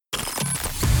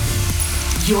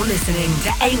You're listening to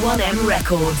A1M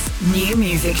Records New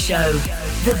Music Show.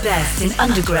 The best in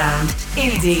underground,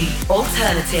 indie,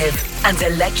 alternative, and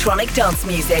electronic dance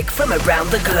music from around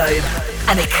the globe.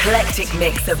 An eclectic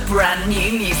mix of brand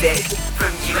new music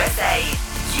from USA,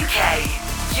 UK,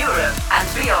 Europe,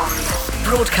 and beyond.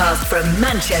 Broadcast from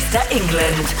Manchester,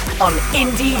 England on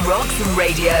Indie Rocks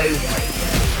Radio.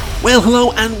 Well,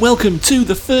 hello and welcome to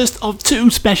the first of two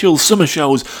special summer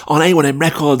shows on A1M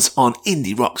Records on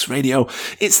Indie Rocks Radio.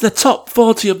 It's the top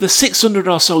 40 of the 600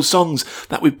 or so songs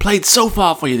that we've played so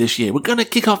far for you this year. We're going to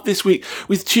kick off this week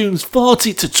with tunes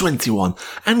 40 to 21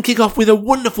 and kick off with a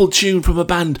wonderful tune from a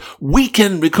band,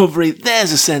 Weekend Recovery,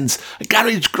 There's a Sense, a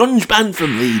garage grunge band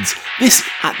from Leeds. This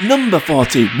at number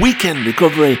 40, Weekend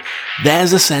Recovery,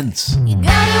 There's a Sense. You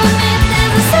gotta admit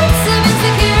there's a sense of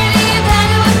insecurity. You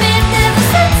gotta admit there's a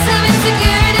sense of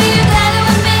insecurity. You gotta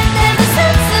admit there's a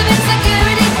sense of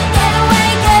insecurity. Get away,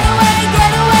 get away,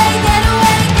 get away, get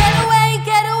away, get away,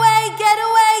 get away, get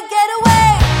away, get away.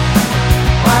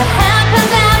 What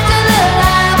happens after the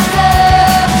laughter?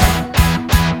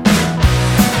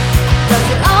 Does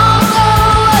it all go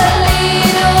a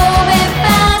little bit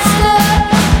faster?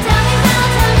 Tell me how,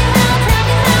 tell me how, tell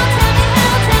me how, tell me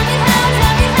how, tell me how,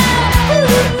 tell me how. Ooh,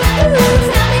 ooh,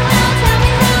 tell me how, tell me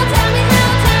how, tell me how,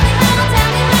 tell me how, tell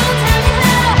me how, tell me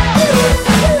how. Ooh,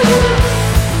 ooh.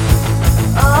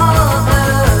 All the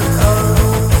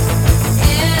gold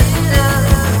in the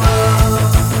world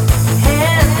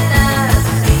cannot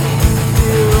seem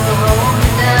to hold me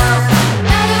down.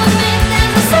 Gotta admit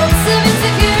there's a sense of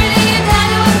insecurity. You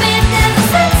gotta admit there's a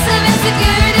sense of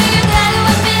insecurity. You gotta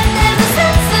admit there's a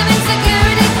sense of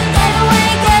insecurity. Get away,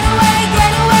 get away,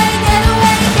 get away, get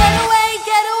away, get away,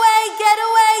 get away, get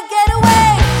away, get away.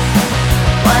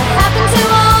 What happened to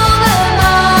all the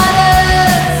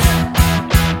martyrs?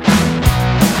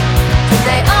 Did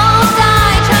they all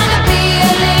die trying to be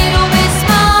a little bit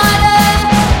smarter?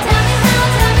 Tell me how,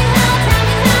 tell me how, tell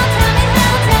me how, tell me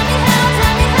how, tell me how,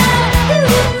 tell me how.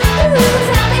 Ooh, ooh,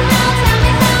 tell me how, tell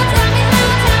me how, tell me how,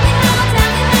 tell me how, tell me how, tell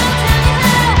me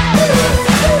how. Ooh,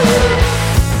 ooh.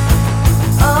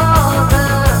 All the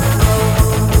gold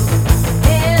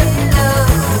in the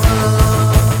world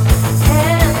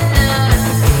cannot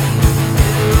seem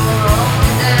to hold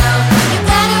me down. You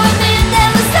gotta admit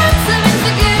there's a sense of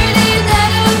insecurity. You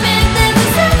gotta admit there's a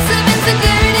sense of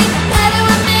insecurity. Gotta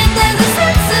admit there's a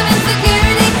sense of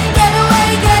insecurity. Get away,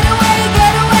 get away,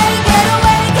 get away, get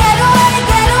away, get away,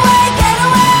 get away, get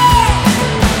away.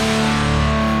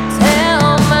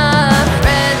 Tell my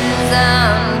friends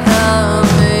I'm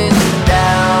coming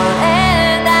down,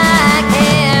 and I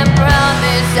can't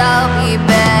promise I'll be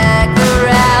back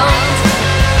around.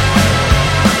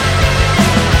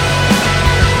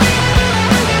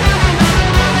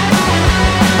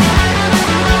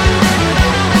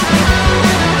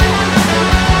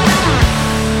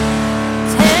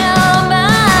 Tell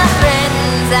my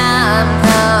friends I'm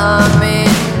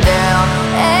coming down,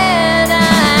 and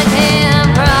I can't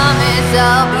promise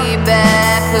I'll be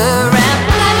back around.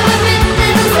 Gotta admit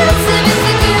there's a sense of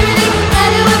insecurity.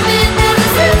 Gotta admit there's a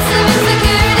sense of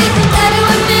insecurity. Gotta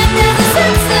admit there's a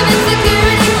sense of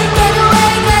insecurity. Get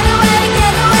away, get away,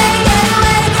 get away, get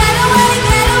away, get away,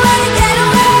 get away, get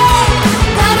away.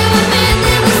 Gotta admit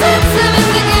there's a sense of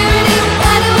insecurity.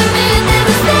 Gotta admit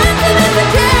there's a sense of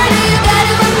insecurity.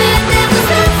 Gotta admit there's a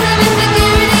sense of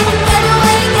insecurity. Get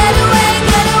away, get away,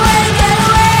 get away, get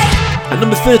away. At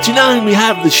number 39 we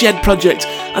have The Shed Project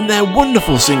and their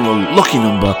wonderful single Lucky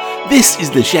Number. This is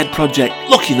The Shed Project,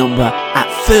 Lucky Number, at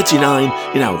 39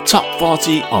 in our top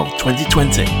 40 of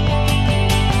 2020.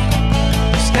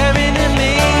 Staring at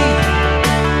me,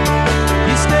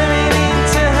 you're staring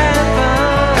into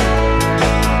heaven.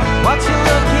 What's your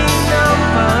lucky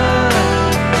number?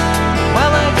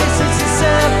 Well, I guess it's a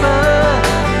 7.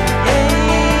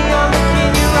 Hey, I'm looking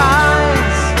in your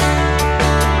eyes.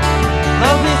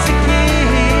 Love is the key.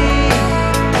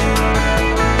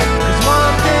 'Cause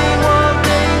one day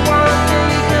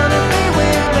you're gonna be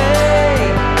with me.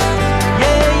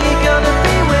 Yeah, you're gonna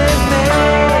be with me.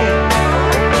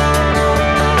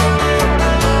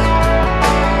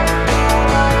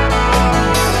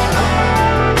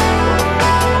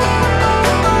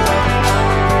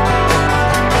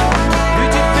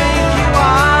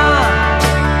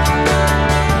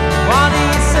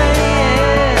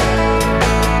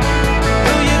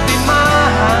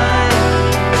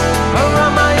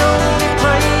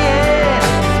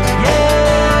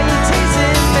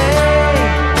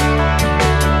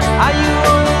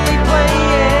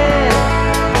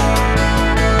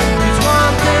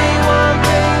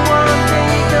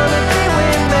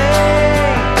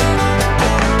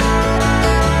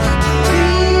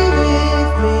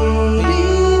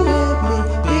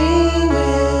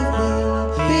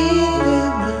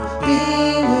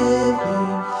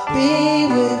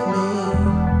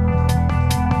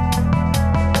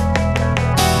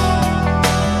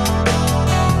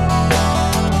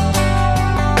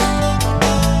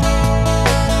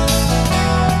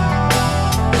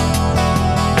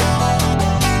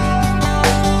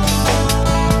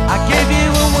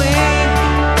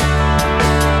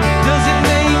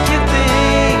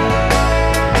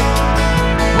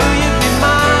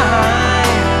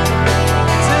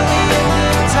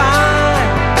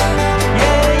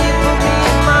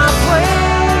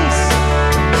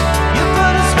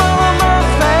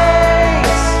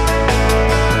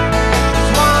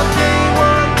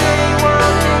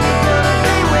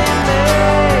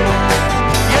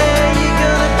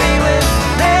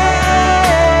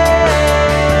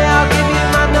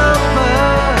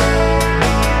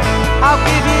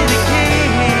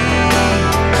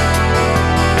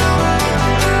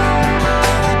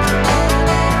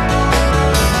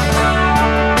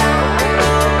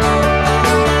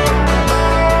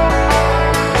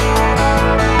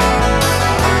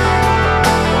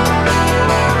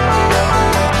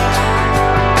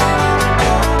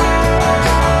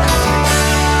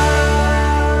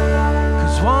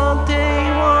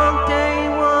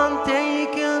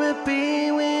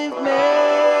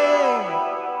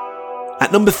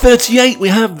 At number 38, we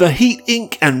have The Heat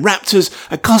Inc. and Raptors,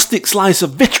 acoustic slice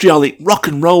of vitriolic rock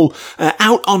and roll,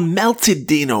 out on Melted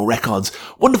Dino Records.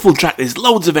 Wonderful track, there's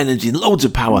loads of energy and loads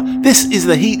of power. This is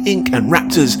The Heat Inc. and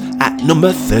Raptors at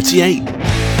number 38.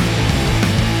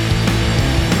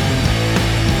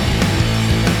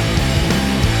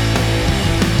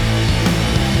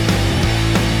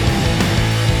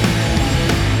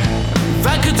 If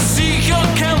I could see your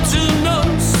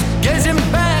countenance gazing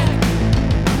back,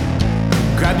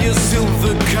 grab your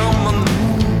silver comb on the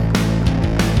moon.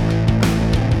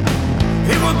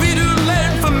 It would be too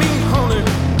late for me, honey,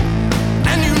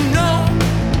 and you know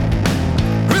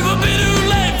it would be too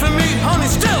late for me, honey,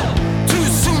 still too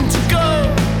soon to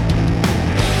go.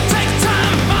 Take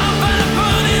time off and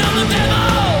put it on the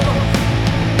devil.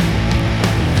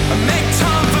 Make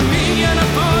time for me and I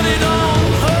put it on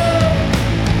her.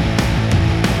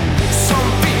 Some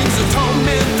fiends have told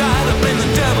me that I blame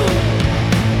the devil,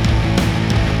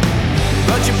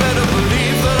 but you better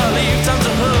believe that I leave time to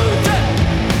her. Yeah.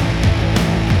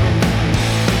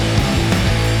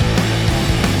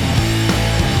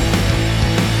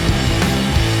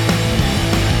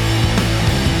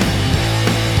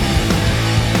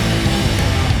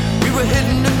 We were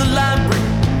hidden in the library,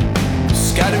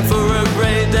 scouting for a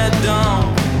grade at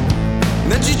dawn.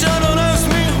 Then she turned on us,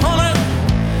 me, honey,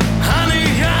 honey,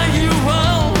 how you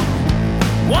want?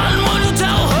 One more to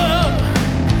tell her,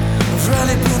 I've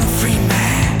really been a free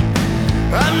man.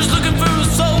 I'm just looking for a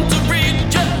soul to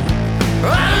reach. I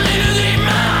don't need to leave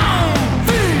my own.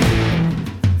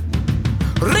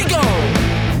 Rico.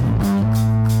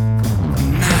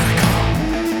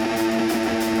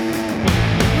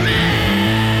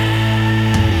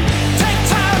 Take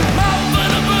time off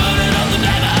and I put it on the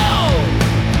devil.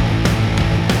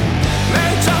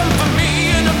 Make time for me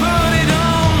and I put it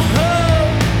on her.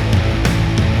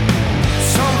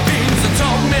 Some fiends have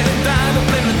told me that I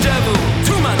blame the devil.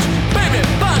 Too much, baby,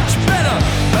 much better.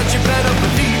 But you better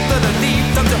believe that I leave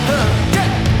them to her. Yeah.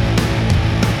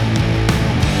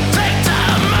 Take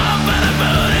time off and I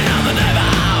put it on the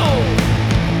devil.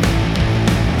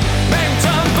 Make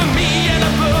time for me and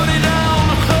I put it on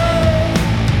her.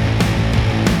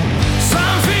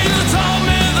 Some fiends have told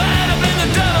me that I blame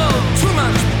the devil. Too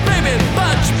much, baby,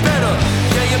 much better.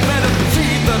 Yeah, you better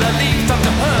believe that I leave them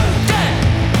to her. Yeah.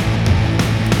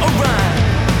 Alright.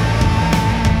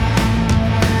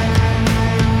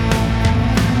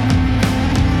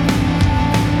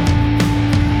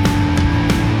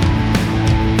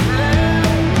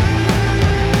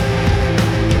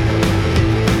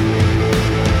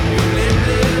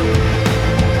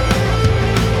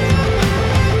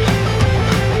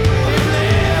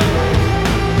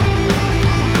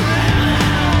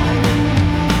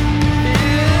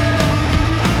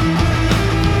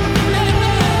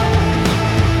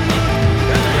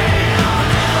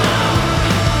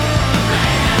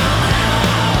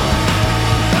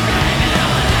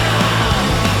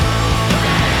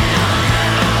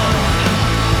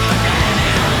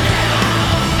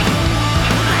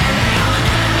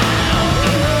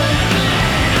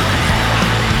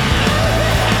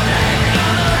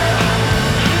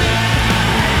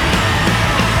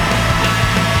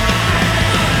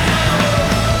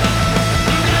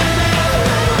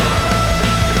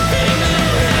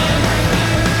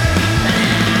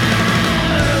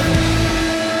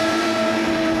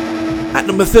 At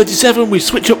number 37, we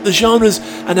switch up the genres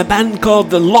and a band called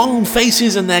The Long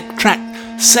Faces and their track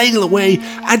Sail Away,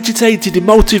 agitated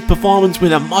emotive performance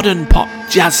with a modern pop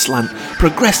jazz slant,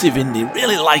 progressive indie,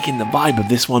 really liking the vibe of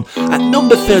this one. At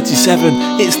number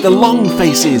 37, it's The Long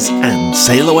Faces and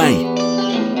Sail Away.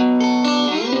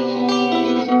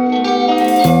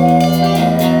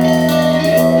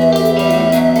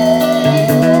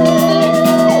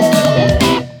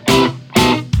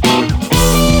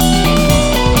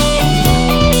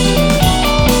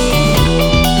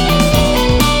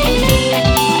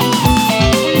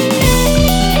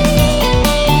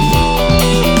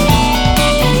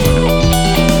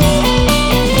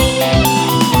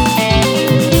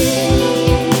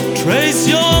 Trace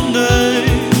your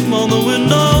name on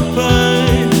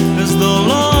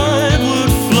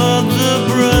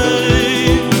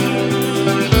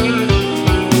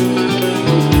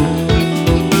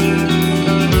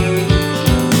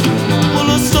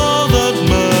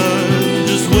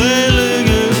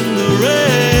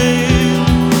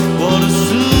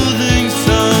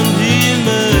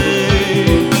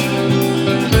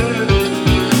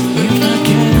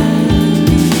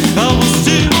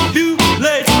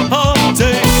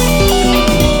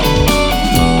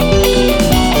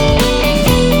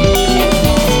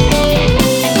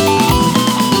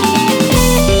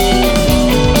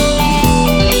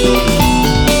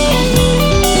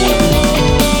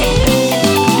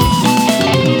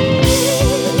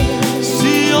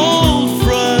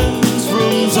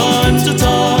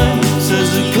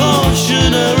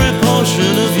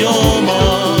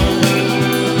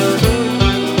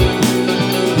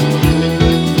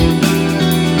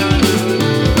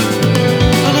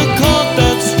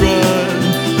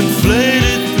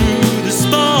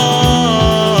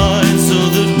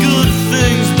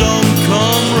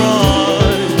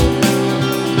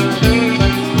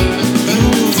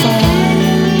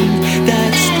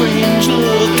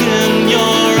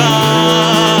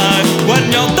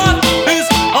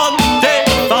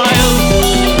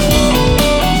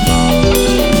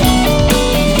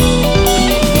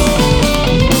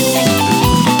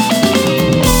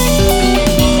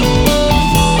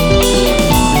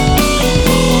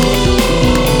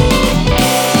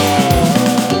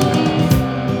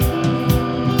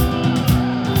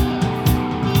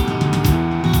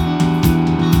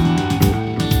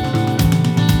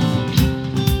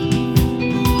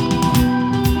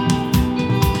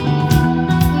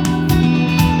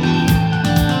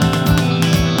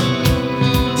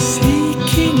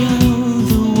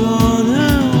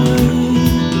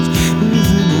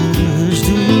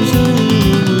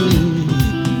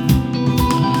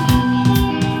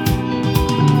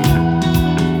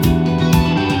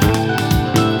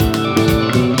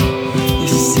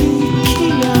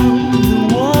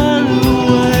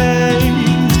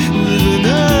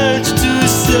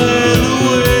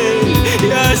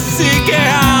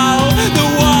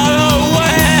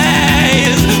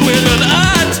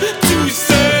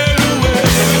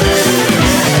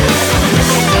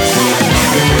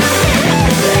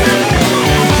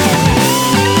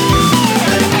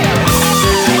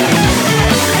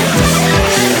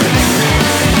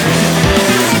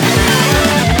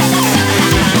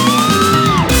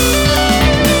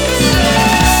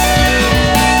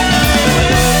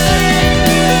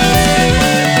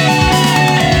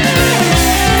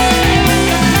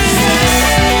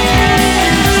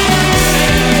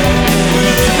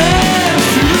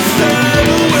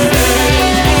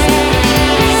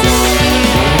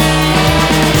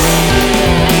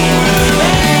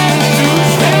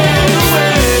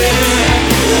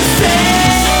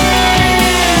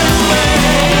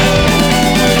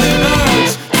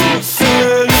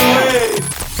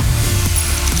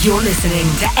You're listening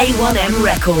to A1M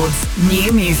Records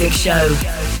New Music Show.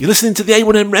 You're listening to the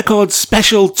A1M Records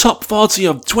special Top 40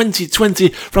 of 2020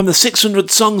 from the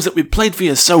 600 songs that we've played for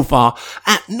you so far.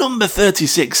 At number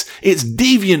 36, it's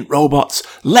Deviant Robots,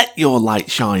 Let Your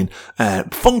Light Shine.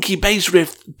 Funky bass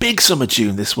riff, big summer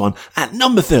tune this one. At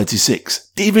number 36,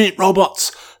 Deviant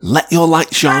Robots, Let Your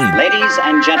Light Shine. Ladies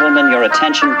and gentlemen, your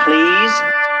attention please.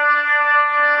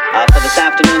 For this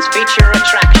afternoon's feature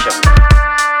attraction.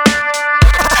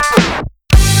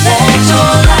 Let your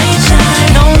light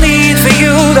shine. No need for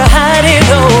you to hide it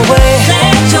away.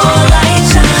 Let your light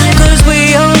shine. 'Cause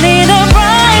we all need a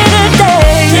brighter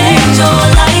day. Let your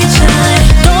light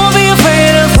shine. Don't be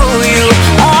afraid of who you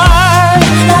are.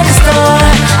 Like a star,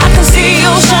 I can see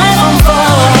you shine on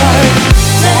fire.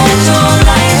 Let your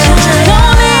light shine. No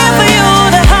need for you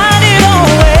to hide it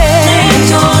away. Let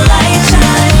your light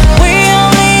shine. We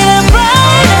all need a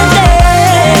brighter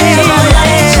day. Let your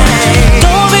light shine.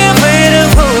 Don't be afraid of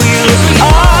who you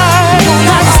are.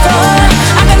 Like a star,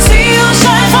 I can see you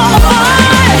shine from afar.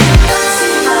 I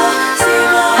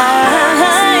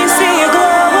see you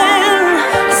glowing.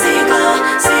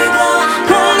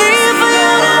 No need for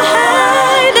you to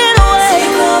hide it away.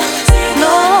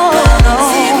 No, no.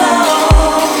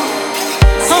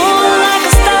 Oh, like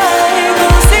a star, I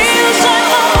can see you shine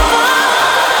from afar.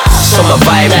 Summer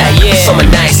vibe, summer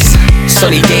nice,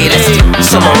 sunny day, that's it.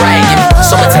 Summer ride,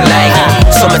 summer to like,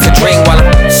 summer to drink while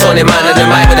I'm sunny man of the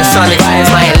night with the sun is.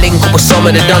 Might link up with some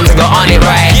of the duns and go on it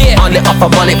right. On it up,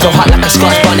 I'm on it, feel hot like a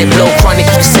Scotch bonnet, blow chronic,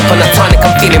 we sip on a tonic,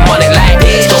 I'm feeling on it like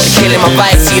this. Don't be killing my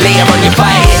vibe, see you later on your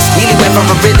bias. Nearly went from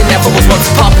a rhythm, never was once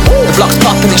pop. The block's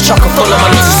popping, it's chock full of my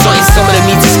nose is sunny. Some of them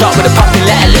need to start with a popping,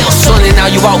 let a little sun in. Now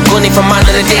you out gunning from man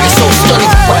of the day, it's so stunning.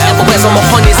 Whatever, where's all my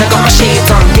honeys, I got my shades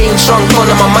on. Game strong, fun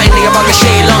on my mind, they about to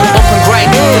shade long. Up and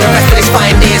grind, for the rest of this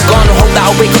fine day is gone. I hope that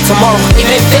I'll wake up tomorrow,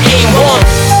 even if there ain't one.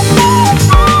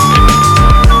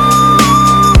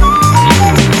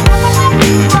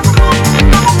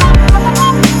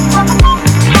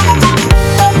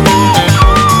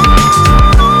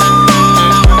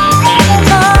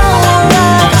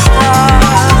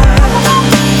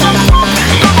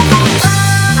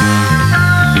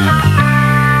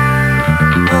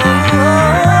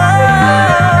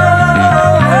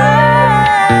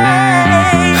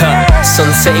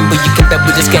 Sun setting, but you can bet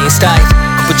we're just getting started.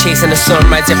 Couple chasing the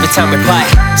sunrise every time we fight.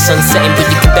 Sun setting, but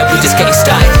you can bet we're just getting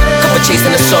started. Couple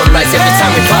chasing the sunrise every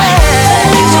time we fight.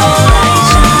 Let your light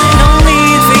shine. No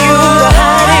need for you to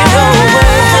hide it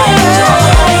away. Let your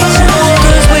light shine.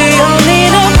 'Cause we all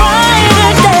need a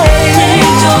brighter day.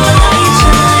 Let your light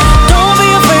shine. Don't be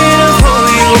afraid of who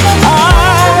you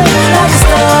are. Like a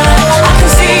star, I can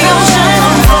see you shine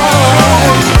on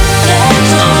fire. Let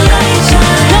your light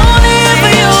shine. No need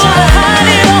for you to hide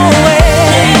it away.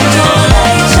 Let your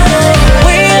light shine.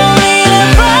 We all need a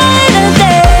brighter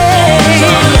day. Let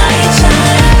your light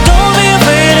shine. Don't be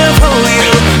afraid of who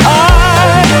you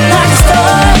are. Like a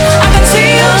star, I can see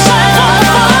you shine on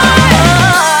fire.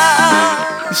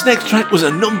 This next track was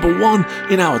a number 1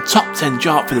 in our top 10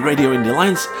 chart for the Radio Indie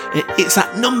Alliance. It's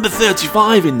at number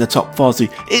 35 in the top 40.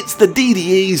 It's the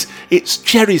DDEs, it's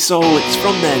Cherry Soul, it's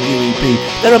from their new EP.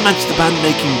 They're a Manchester band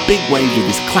making big waves with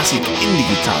this classic indie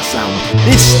guitar sound.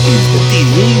 This is the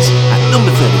DDEs at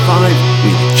number 35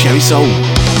 with Cherry Soul.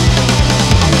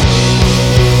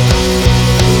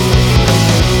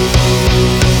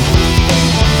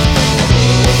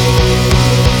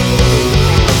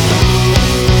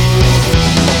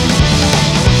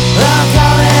 I'm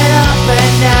coming up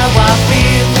and now I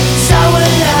feel so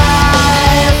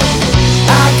alive.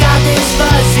 I got this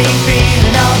fuzzy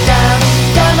feeling all down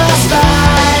my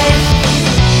spine.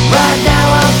 Right now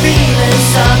I'm feeling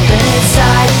something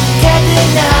inside, can't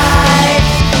deny.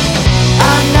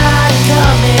 I'm not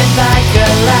coming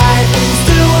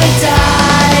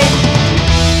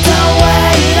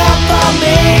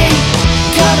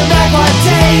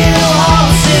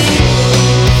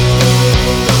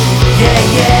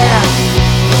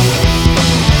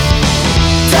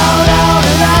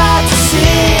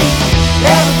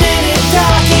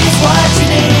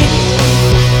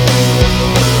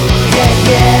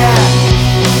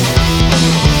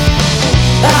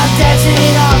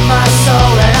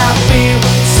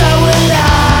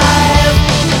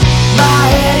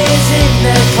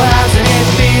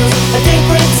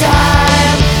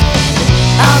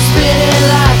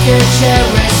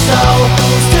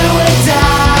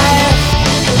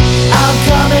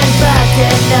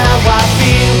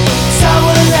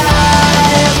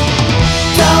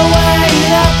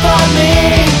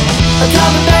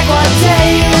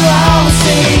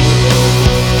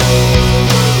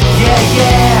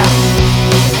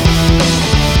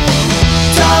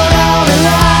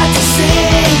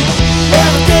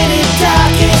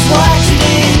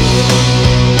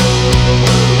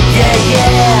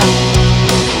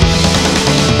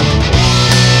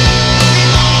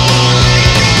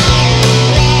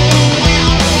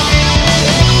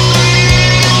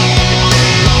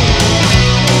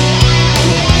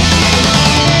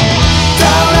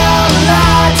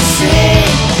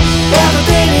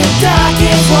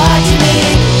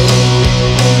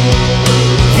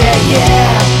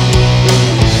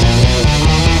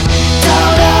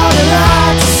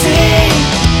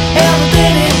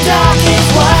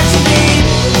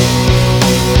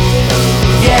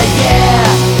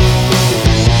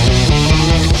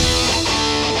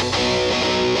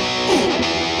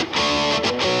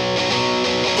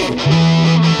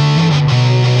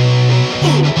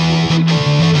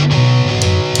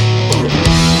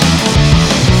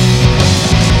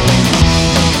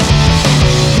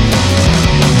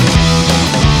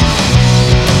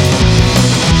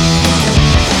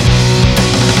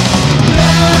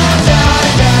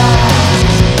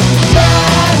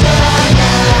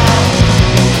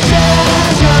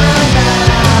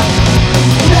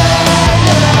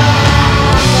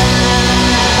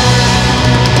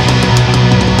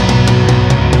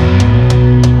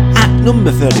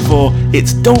 34,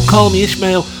 it's Don't Call Me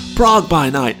Ishmael, Prague By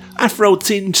Night, Afro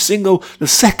Tinge single, the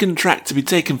second track to be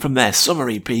taken from their summer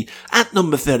EP. At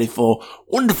number 34,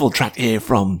 wonderful track here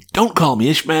from Don't Call Me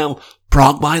Ishmael,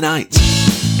 Prague By Night.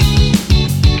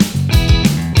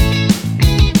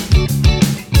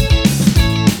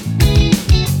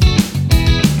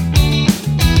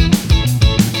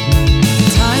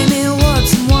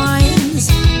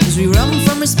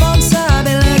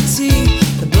 Responsibility,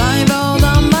 the blindfold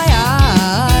on my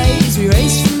eyes, we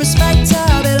race from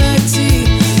respectability,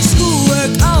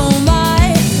 schoolwork on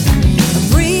my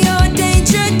preordained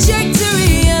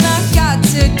trajectory, and I got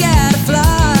to get a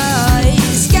fly,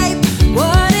 escape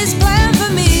what is planned for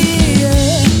me,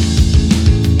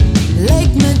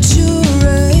 Lake Majure,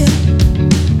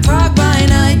 Prague by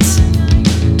night,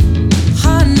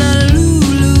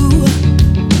 Honolulu,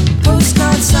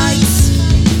 postcard sites,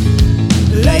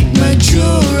 Lake Majure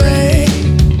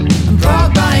and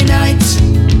Prague by night,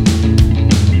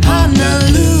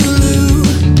 Honolulu,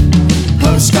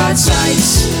 postcard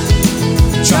sites,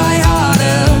 try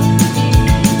harder,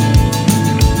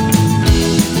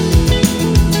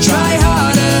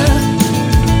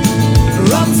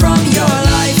 run from your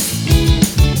life.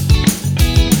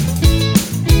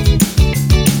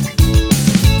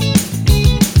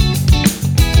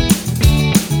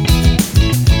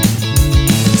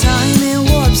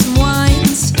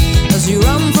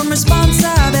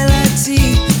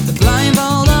 Responsibility, the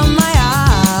blindfold on my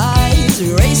eyes,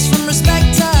 erase from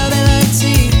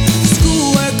respectability,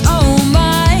 schoolwork on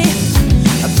my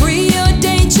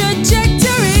preordained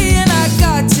trajectory, and I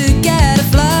got to get a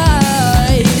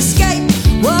fly, escape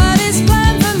what is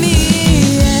planned for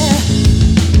me,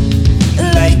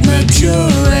 Lake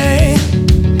Mercury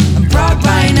and Prague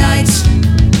by night,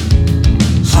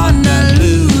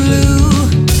 Honolulu,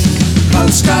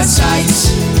 postcard sites,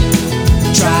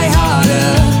 try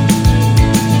harder,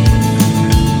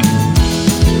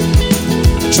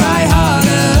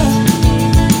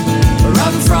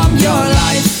 run from your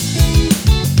life.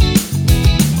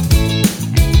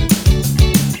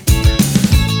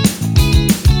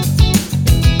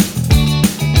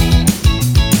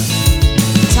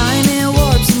 Tiny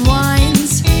warps and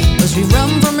winds as we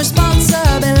run from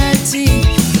responsibility,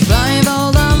 the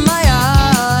blindfold on my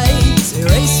eyes,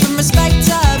 erase from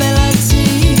respectability.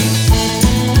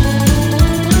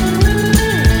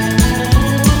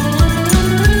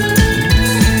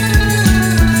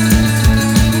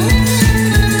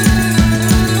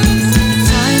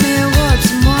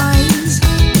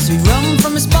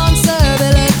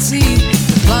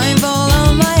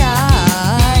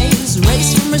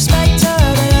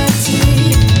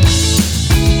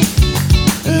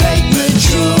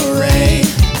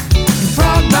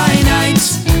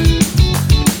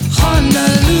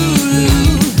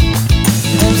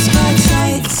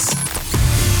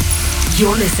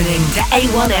 You're listening to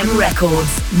A1M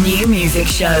Records New Music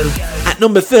Show. At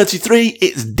number 33,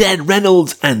 it's Dead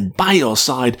Reynolds and By Your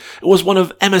Side. It was one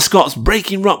of Emma Scott's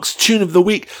Breaking Rock's Tune of the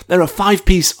Week. They're a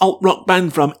 5-piece alt-rock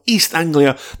band from East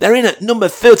Anglia. They're in at number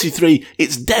 33,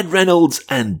 it's Dead Reynolds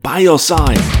and By Your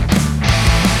Side.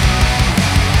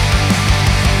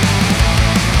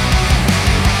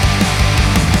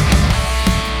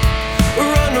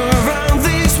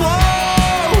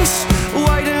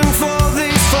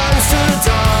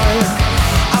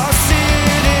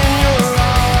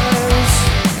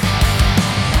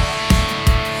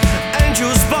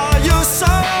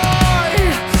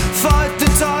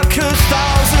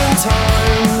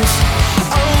 Times,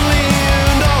 only you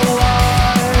know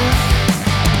why.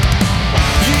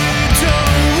 You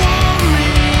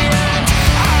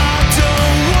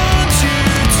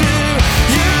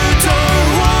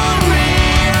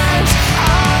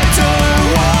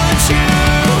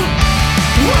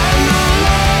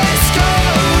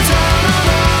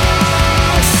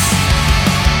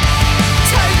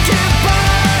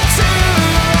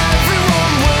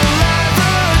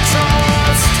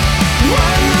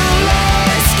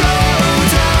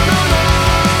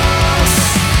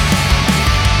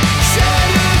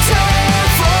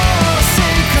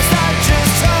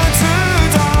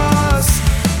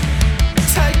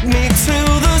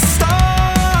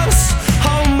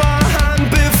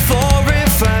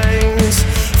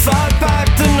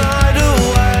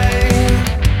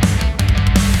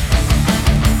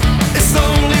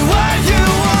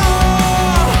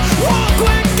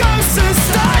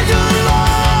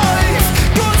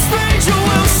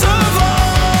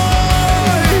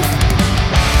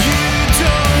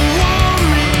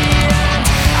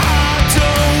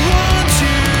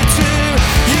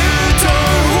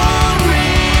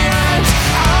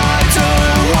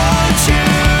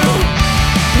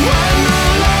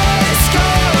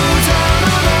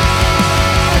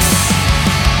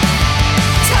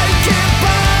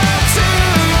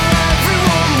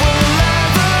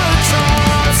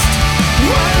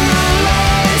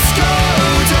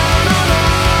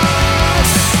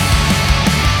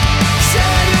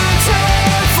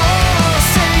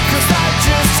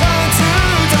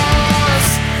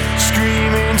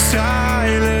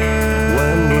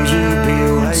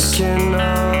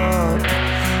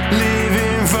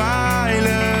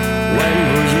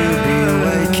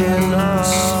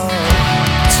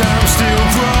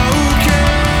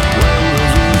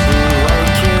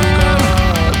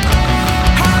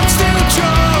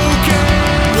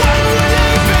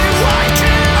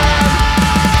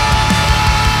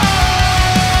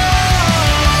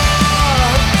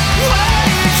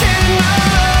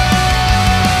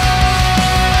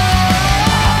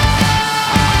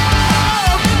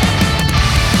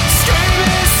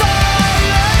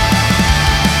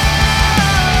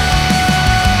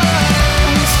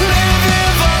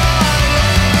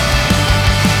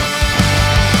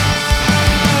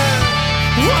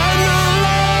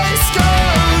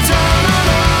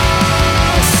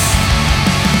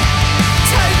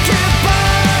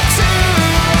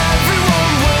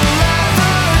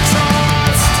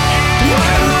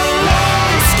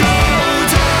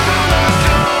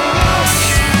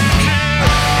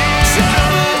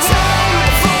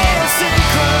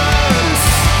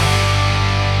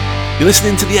You're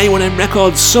listening to the A1M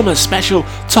Records Summer Special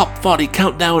Top 40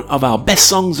 Countdown of our best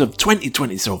songs of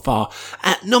 2020 so far.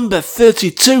 At number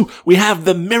 32, we have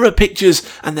The Mirror Pictures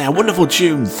and their wonderful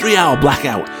tune 3 Hour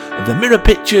Blackout. The Mirror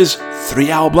Pictures, 3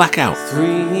 Hour Blackout.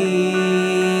 3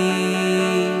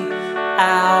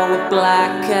 hour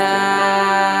blackout.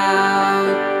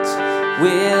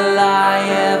 Will I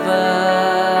ever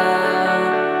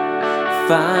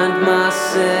find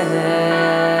myself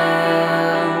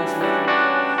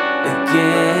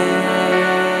again?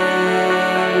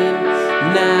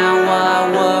 Now I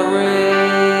worry,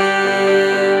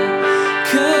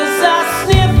 'cause I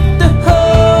sniffed the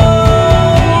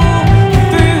hole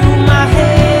through my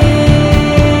head.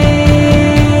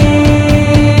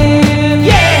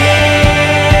 Yeah,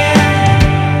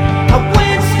 I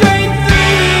went straight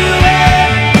through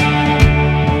it.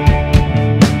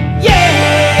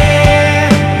 Yeah,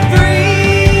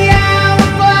 3 hour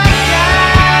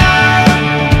blackout.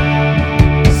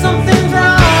 Something's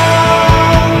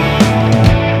wrong.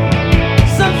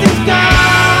 Something's gone.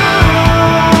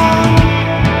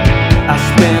 I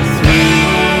spent 3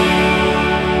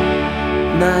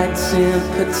 nights in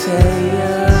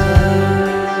Pattaya.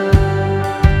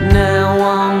 Now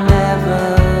I'll never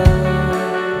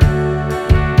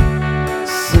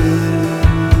see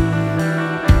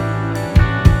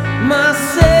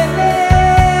myself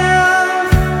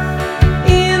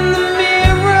in the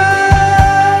mirror,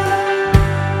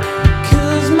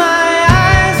 'cause my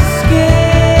eyes are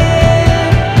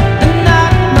scared and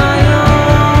not my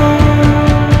own.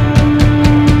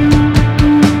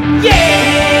 Yeah,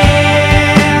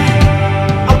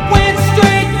 I went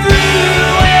straight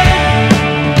through it.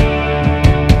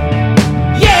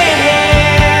 Yeah,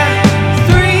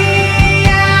 3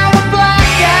 hour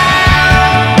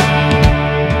blackout.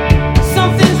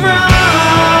 Something's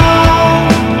wrong.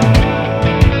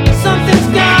 Something's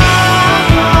gone.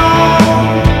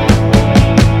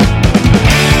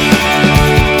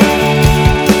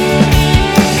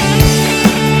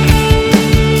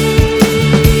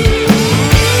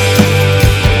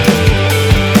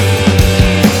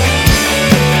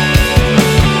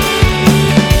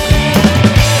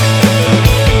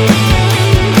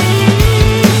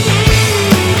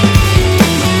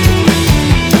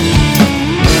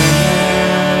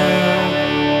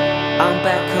 I'm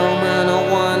back home and I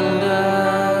wonder,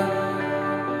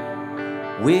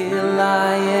 will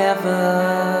I ever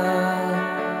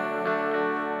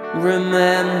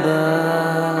remember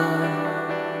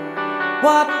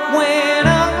what went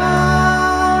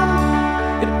on?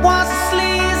 It was a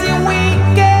sleazy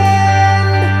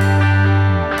weekend.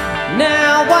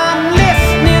 Now I'm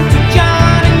listening to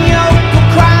John and Yoko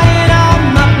crying on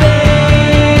my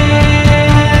bed.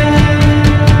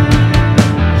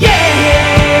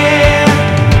 Yeah,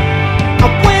 I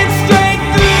went straight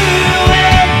through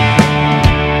it.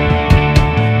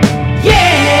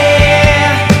 Yeah,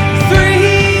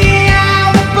 3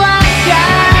 hour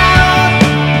blackout.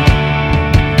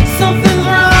 Something's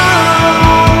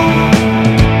wrong.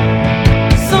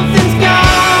 Something's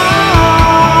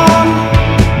gone.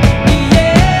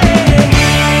 Yeah.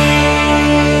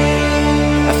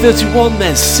 At 31,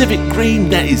 there's Civic Green,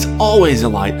 There Is Always a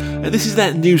Light. This is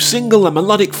their new single, a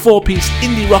melodic 4-piece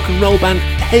indie rock and roll band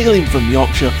hailing from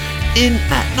Yorkshire. In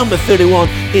at number 31,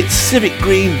 it's Civic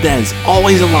Green, There's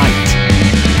Always a Light.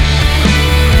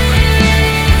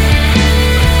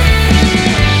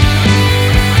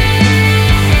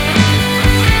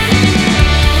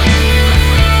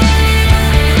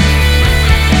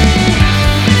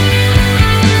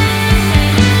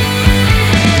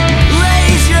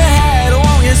 Raise your head,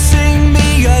 won't you sing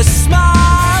me a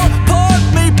smile? Put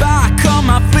me back on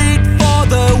my feet for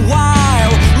the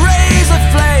while. Raise a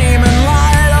flame and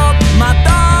light up my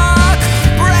dark.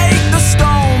 Break the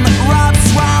stone that wraps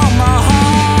round my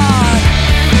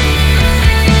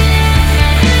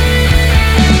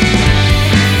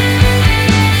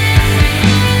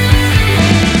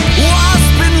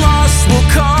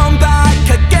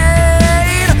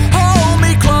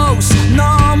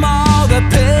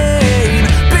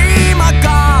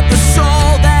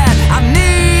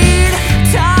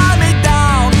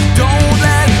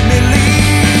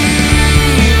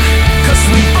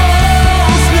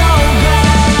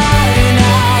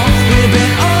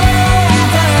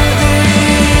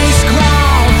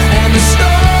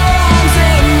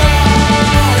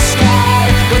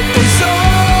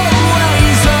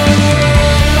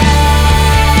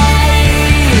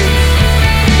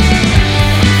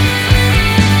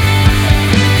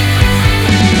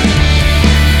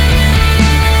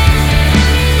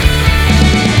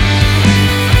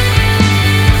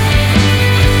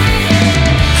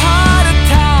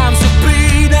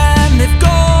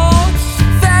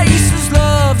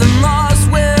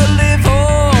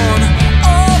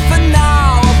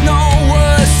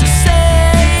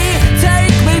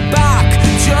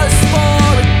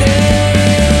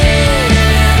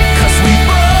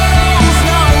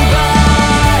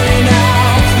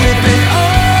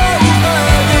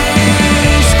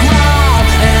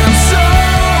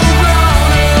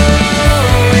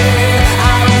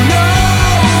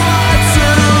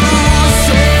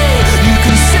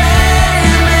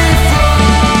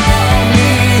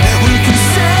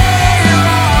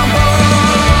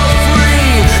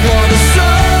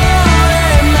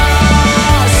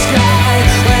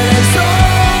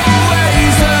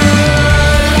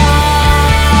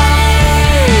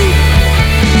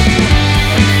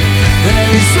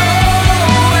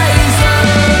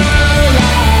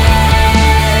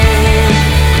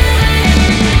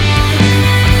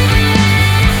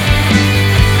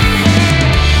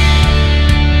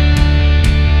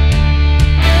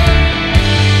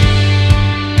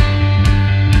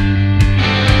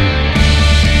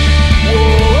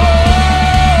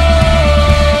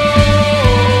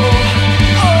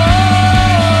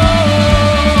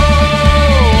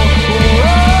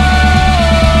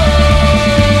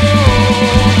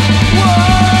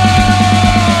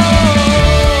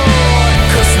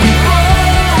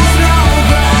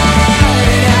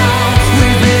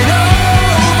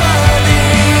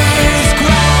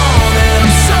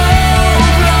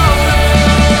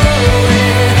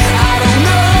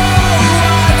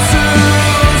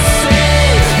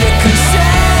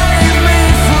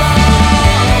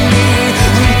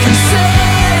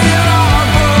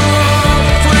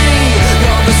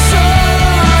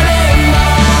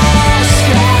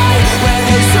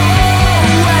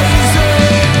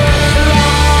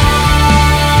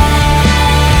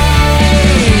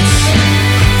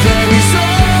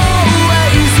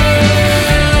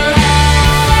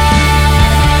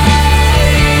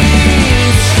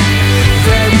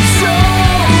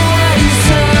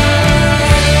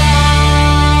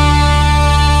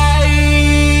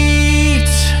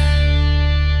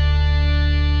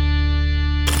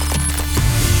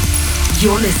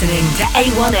listening to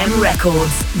A1M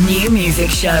Records New Music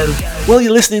Show. Well,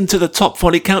 you're listening to the top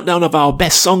 40 countdown of our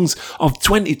best songs of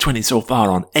 2020 so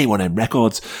far on A1M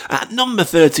Records. At number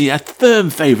 30, a firm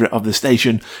favourite of the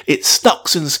station, it's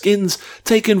StocksNSkins,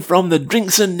 taken from the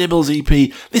Drinks and Nibbles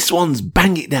EP. This one's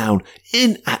Bang It Down.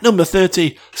 In at number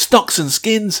 30,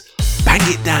 StocksNSkins, Bang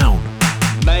It Down.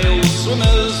 Male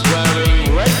swimmers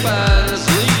wearing red bands,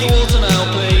 legal autumn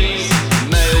LPs.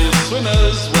 Male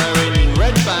swimmers wearing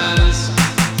red bands.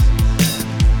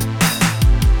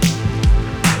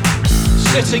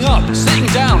 Sitting up, sitting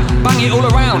down, bang it all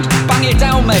around. Bang it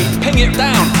down, mate, ping it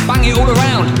down. Bang it all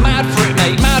around, mad for it,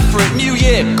 mate, mad for it. New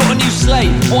year, got a new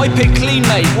slate. Wipe it clean,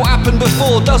 mate. What happened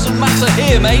before doesn't matter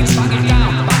here, mate. Bang it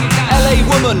down, bang it down. LA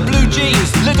woman, blue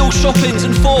jeans, Lidl shoppings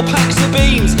and 4 packs of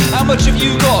beans. How much have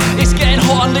you got? It's getting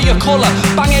hot under your collar.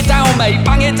 Bang it down, mate,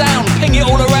 bang it down. Ping it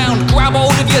all around, grab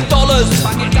hold of your dollars.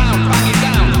 Bang it down, bang it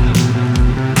down.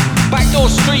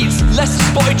 Backdoor streets, lesser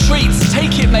spotted treats.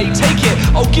 Take it, mate, take it.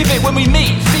 I'll give it when we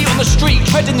meet. Feet on the street,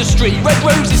 tread in the street. Red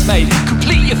roses, mate.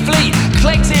 Complete your fleet.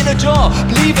 Collect it in a jar.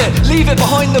 Leave it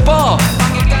behind the bar.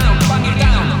 Bang it down, bang it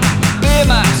down. Beer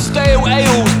mats, stale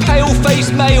ales,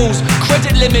 pale-faced males.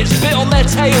 Credit limits, bit on their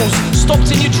tails.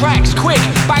 Stopped in your tracks, quick.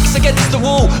 Backs against the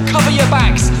wall, cover your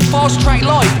backs. Fast track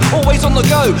life, always on the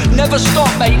go. Never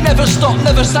stop, mate, never stop,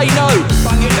 never say no.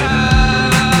 Bang it down.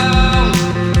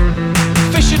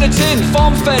 Fish in a tin,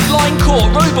 farm fed, line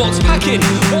caught, robots packing.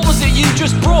 What was it you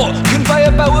just brought?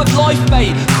 Conveyor belt of life,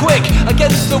 mate. Quick,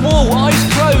 against the wall, eyes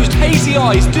closed, hazy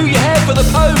eyes. Do your hair for the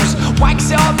pose.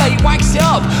 Wax it up, mate, wax it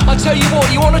up. I tell you what,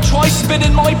 you wanna try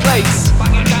spinning my plates?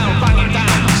 Bang it down, bang it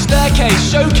down. Staircase,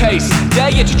 showcase,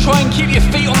 dare you to try and keep your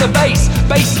feet on the base.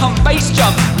 Base hump, base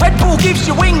jump, Red Bull gives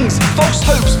you wings. False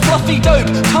hopes, fluffy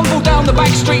dope, tumble down the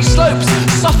back street slopes.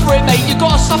 Suffer it, mate, you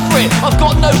gotta suffer it. I've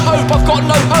got no hope, I've got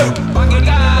no hope. Bang it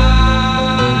down.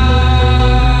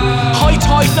 High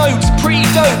tide notes, pretty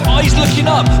dope, eyes looking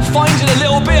up, finding a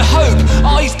little bit of hope.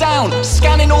 Eyes down,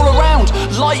 scanning all around,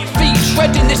 light feet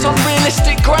treading this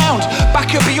unrealistic ground.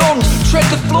 Back and beyond, tread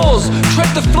the floors,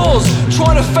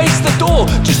 trying to face the door,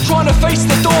 just trying to face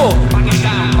the door. Bang it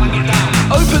down, bang it down.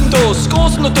 Open doors,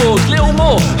 scores on the doors, little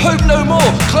more, hope no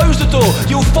more. Close the door,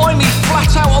 you'll find me flat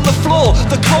out on the floor,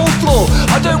 the cold floor.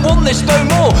 I don't want this no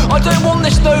more, I don't want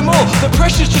this no more. The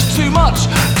pressure's just too much,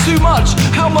 too much.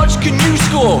 How much can you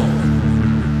score?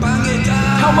 Bang it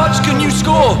down. How much can you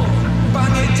score?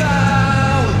 Bang it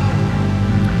down.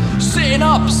 Sitting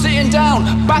up, sitting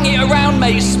down, bang it around,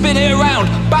 mate, spin it around.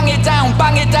 Bang it down,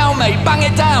 mate, bang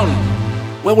it down.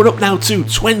 Well, we're up now to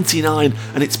 29,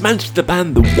 and it's Manchester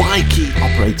band The Y-Key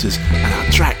Operators and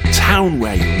our track Town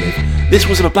Where You Live. This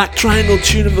was a Black Triangle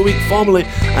Tune of the Week formerly,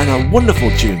 and a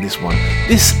wonderful tune, this one.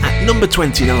 This, at number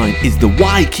 29, is The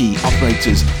Y-Key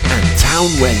Operators and Town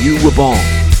Where You Were Born.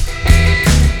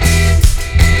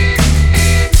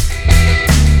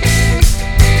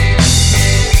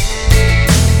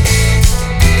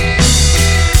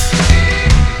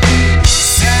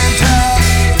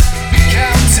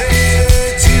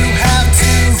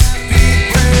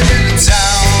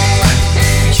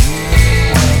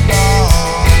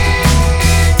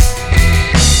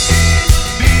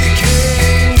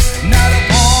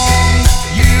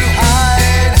 You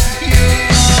hide, you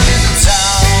run into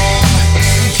town.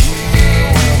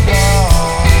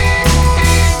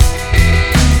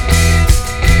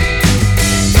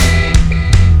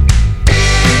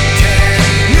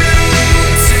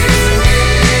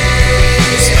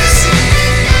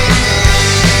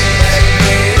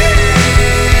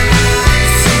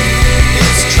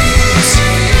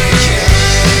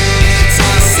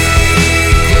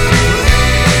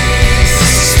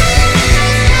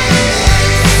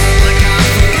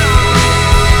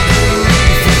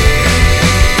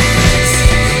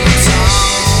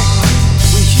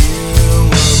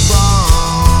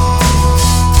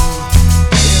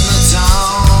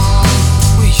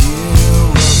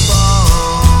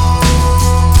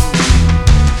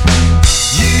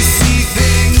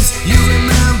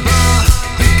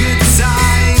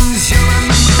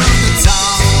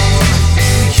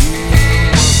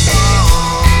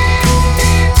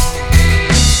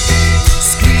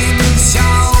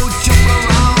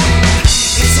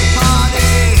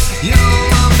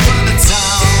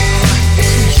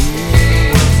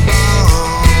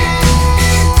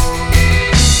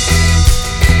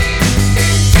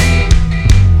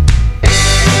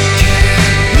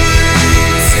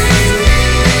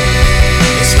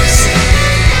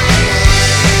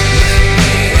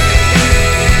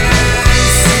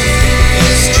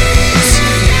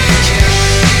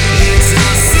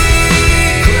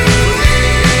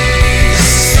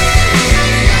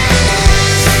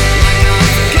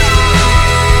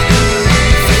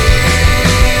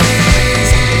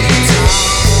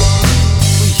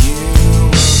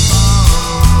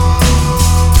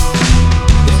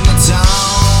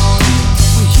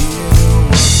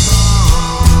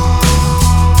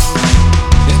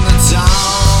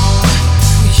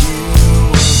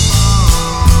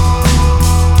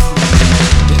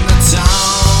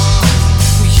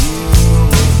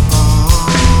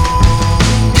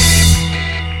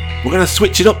 We're going to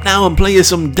switch it up now and play you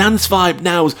some dance vibe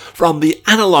nows from the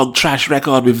Analog Trash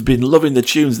record. We've been loving the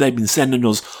tunes they've been sending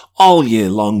us all year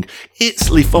long. It's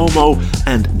Fomo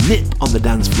and Nip on the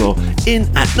dance floor. In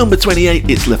at number 28,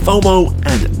 it's Fomo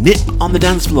and Nip on the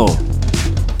dance floor.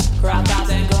 Crop tops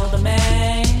and golden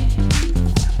man,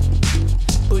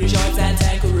 booty shorts and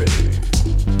tankaroo,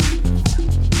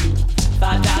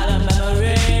 $5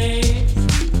 memories,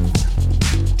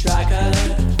 tricolor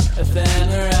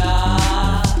ephemera,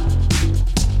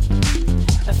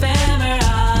 ephemera.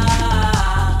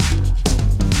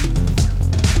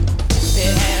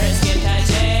 Thin hair and skin tight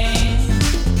chains,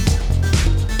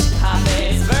 hot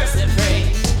face versa free,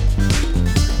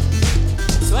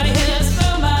 sweaty hitters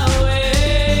flew my way.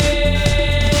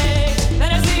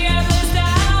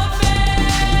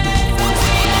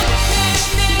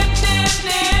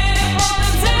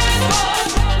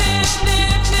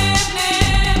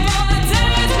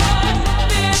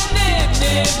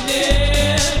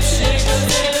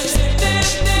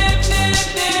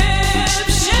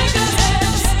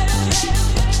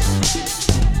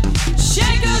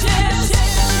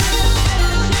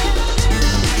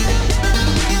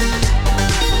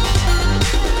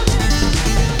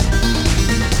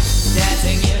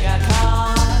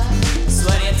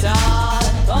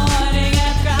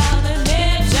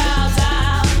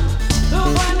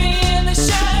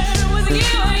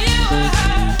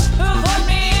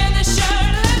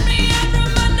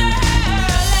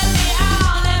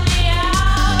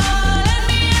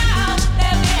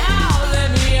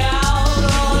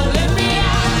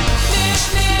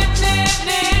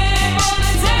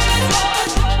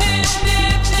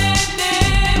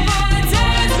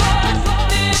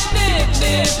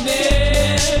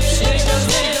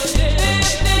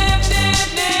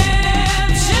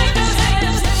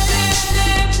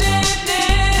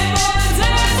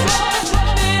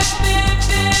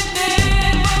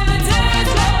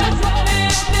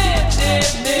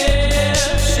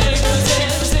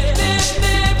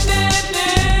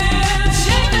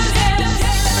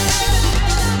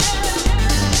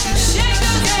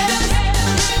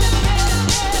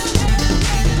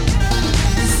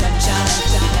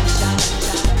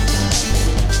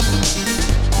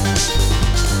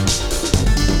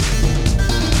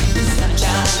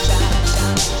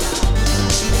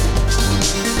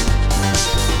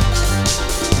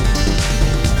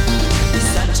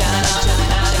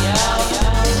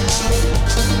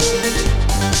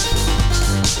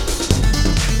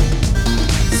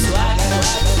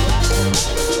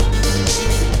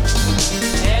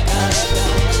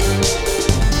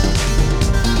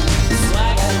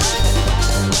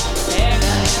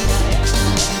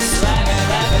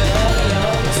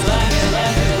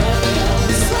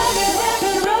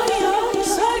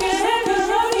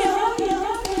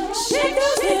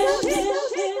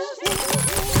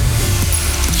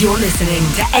 You're listening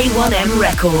to A1M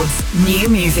Records New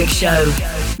Music Show.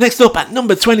 Next up at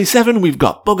number 27, we've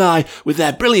got BugEye with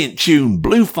their brilliant tune,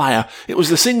 Blue Fire. It was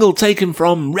the single taken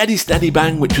from Ready Steady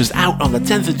Bang, which was out on the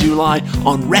 10th of July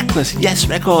on Reckless Yes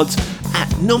Records.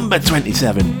 At number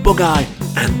 27, BugEye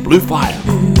and Blue Fire.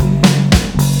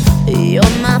 You're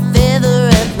my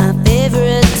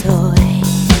favorite toy.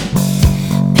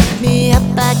 Pick me up,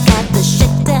 I got the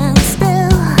shit down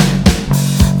still.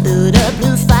 Through the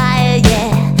blue fire,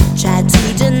 yeah. Try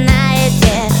to deny it,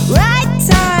 yeah. Right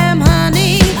time,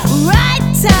 honey. Right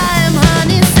time,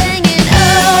 honey. Singing,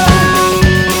 oh,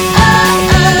 oh,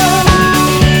 oh, oh,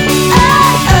 oh,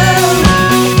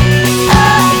 oh, oh,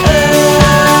 oh,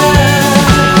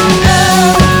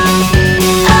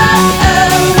 oh,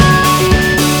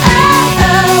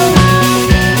 oh.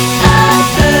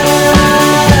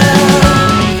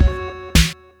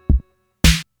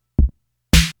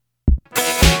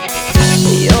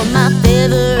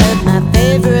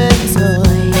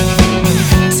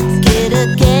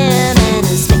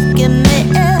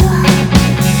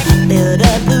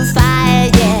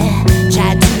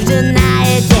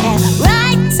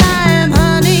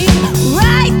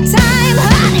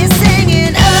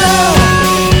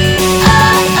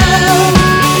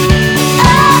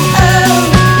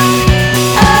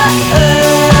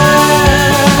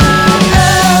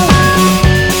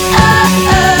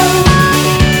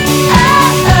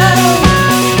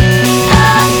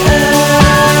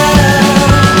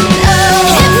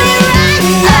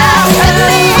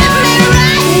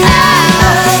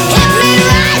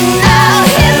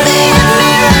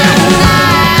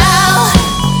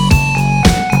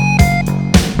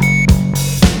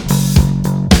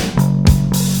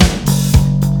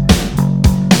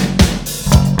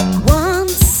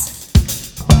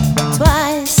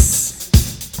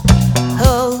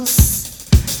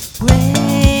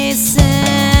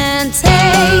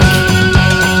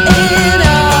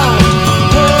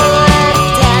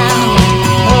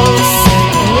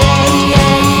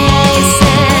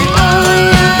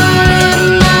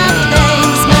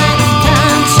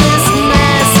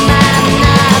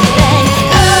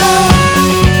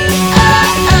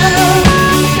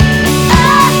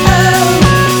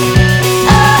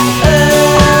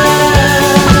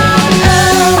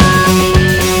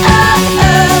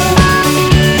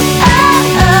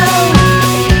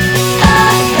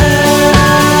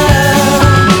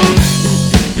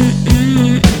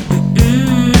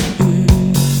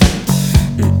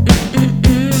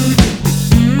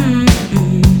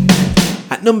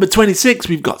 At number 26,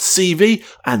 we've got CeeV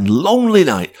and Lonely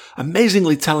Night.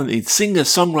 Amazingly talented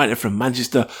singer-songwriter from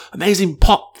Manchester. Amazing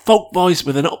pop folk voice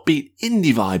with an upbeat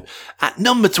indie vibe. At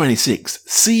number 26,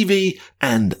 CeeV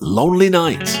and Lonely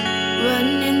Night.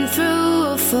 Running through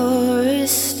a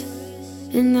forest,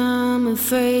 and I'm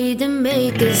afraid to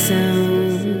make a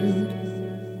sound.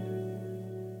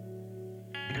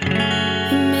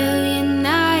 A million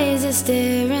eyes are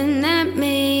staring at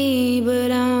me,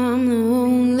 but I'm the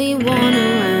only one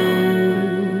around.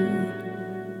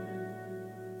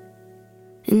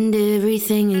 And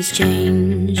everything has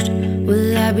changed.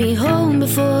 Will I be home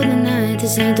before the night?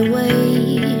 This ain't the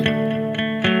way.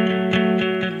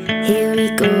 Here we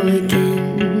go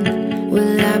again.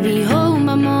 Will I be home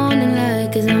by morning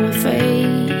light? 'Cause I'm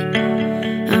afraid,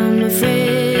 I'm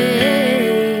afraid.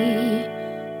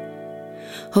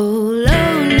 Oh,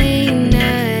 lonely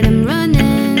night, I'm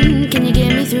running. Can you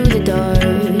get me through the dark?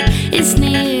 It's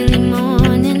nearly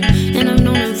morning, and I've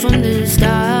known it from the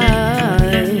start.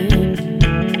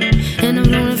 And I've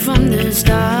known it from the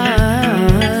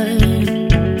start.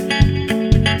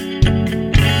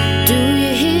 Do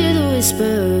you hear the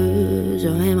whispers,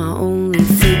 or am I only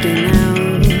freaking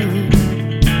out?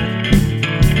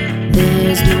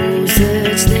 There's no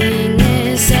such thing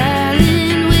as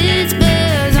silent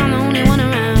whispers. I'm the only one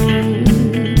around.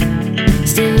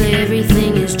 Still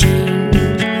everything has changed.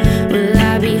 Will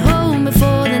I be home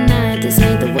before the night? This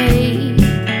ain't the way.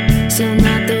 Still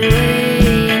not the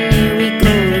way. And here we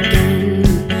go again.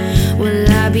 Will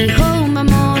I be home by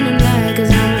morning light?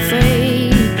 'Cause I'm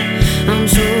afraid. I'm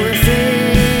so afraid.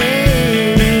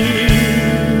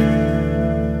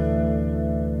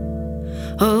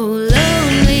 Oh,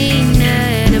 lonely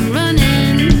night, I'm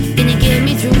running. Can you get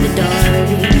me through the dark?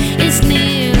 It's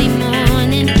nearly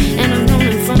morning, and I've known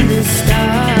it from the start.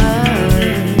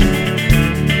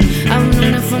 I've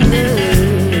known it from the.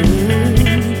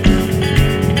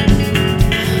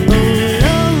 Oh,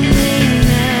 lonely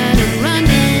night, I'm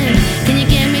running. Can you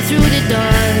get me through the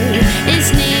dark? It's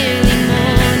nearly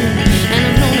morning, and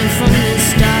I've known it from the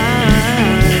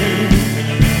start.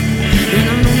 And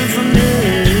I've known it from the.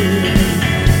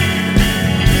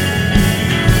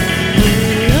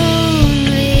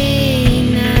 Lonely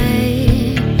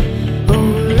night, oh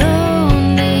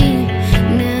lonely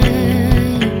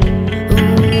night, oh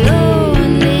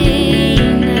lonely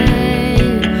night,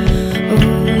 oh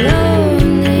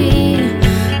lonely,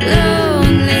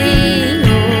 lonely,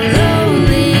 oh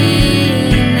lonely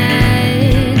night,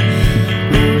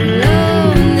 oh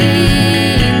lonely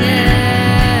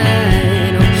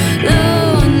night, oh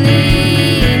lonely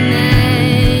night,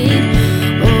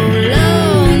 oh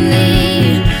lonely,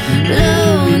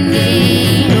 lonely,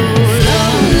 oh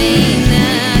lonely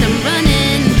night, I'm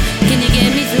running. Can you get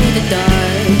me through the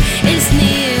dark? It's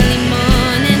nearly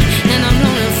morning, and I'm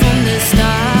running from the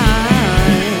start.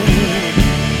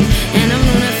 And I'm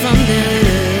running from the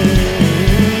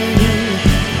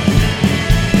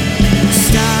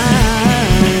start.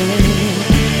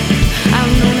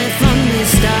 I'm running from the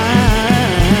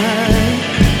start.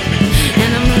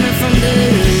 And I'm running from the.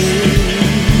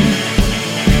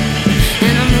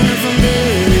 And I'm running from the.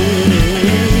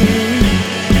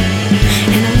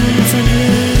 And I'm running from the.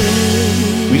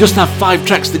 We just have 5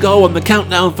 tracks to go on the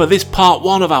countdown for this part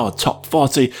 1 of our top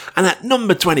 40, and at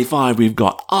number 25 we've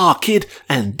got Argh Kidd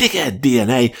and Dickhead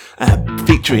DNA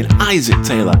featuring Isaac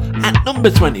Taylor. At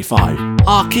number 25,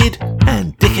 Argh Kidd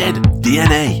and Dickhead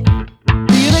DNA.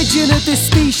 The origin of the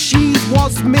species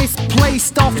was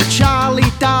misplaced off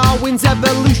Charlie Darwin's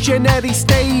evolutionary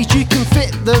stage. You can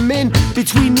fit them in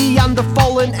between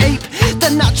Neanderthal and ape. The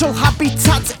natural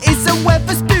habitat is a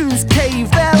Weatherspoon's cave.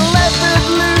 They're leathered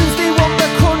loons, they want the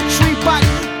country back.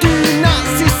 Do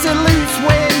Nazi salutes,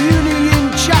 wear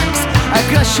Union Jacks.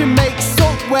 Aggression makes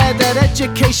up where their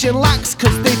education lacks,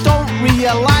 'cause they don't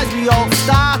realise we all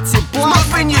started black.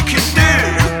 Nothing you can do.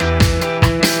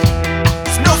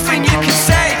 There's nothing you can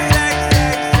say.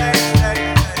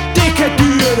 Dickhead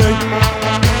DNA.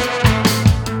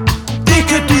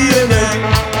 Dickhead DNA.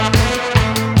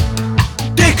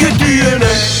 Dickhead DNA.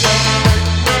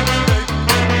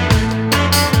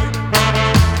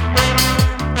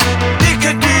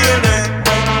 Dickhead DNA.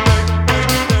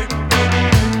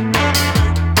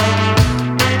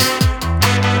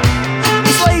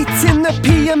 It's late in the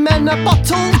PM and a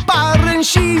bottle's barren.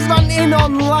 She's ranting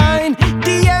online.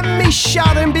 DM me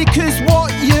Sharon, because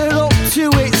what you're up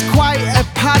to, it's quite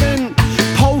apparent.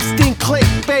 Posting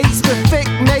clickbaits for thick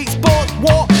mates, but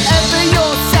whatever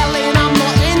you're selling, I'm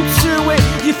not into it.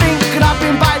 You think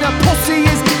grabbing by the pussy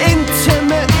is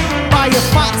intimate? By a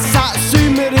fat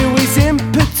Satsuma who is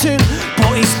impotent,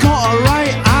 but he's got a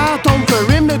right hard on for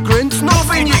immigrants.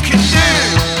 Nothing you can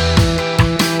do.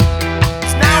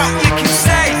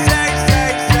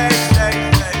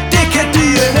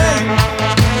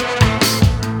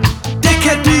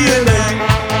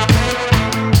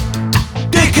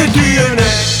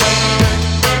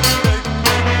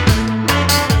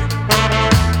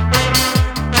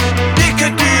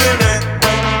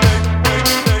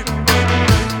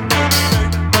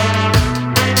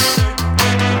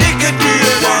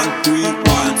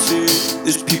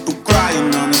 There's people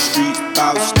crying on the streets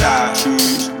about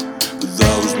statues, but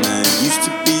those men used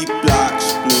to be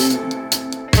blacks blue.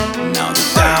 Now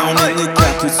they're down in the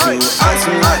capital,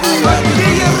 acting like the weather.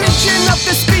 The origin of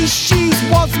the species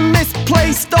was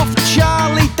misplaced off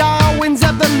Charlie Darwin's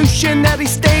evolutionary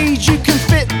stage. You can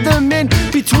fit them in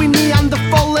between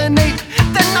Neanderthal and ape.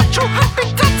 Their natural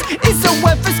habitat is a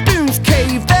Weatherspoon's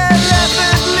cave. They're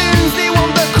leathered loons, they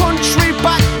want the country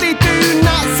back. They do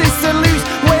Nazi salutes,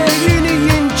 wear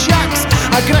Union Jacks.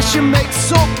 Aggression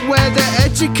makes up where their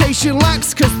education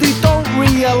lacks, cause they don't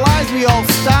realise we all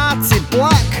started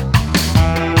black.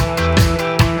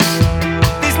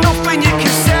 There's nothing you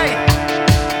can say.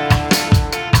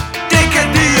 Dickhead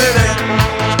DNA.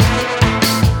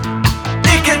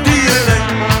 Dickhead DNA.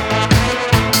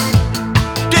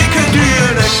 Dickhead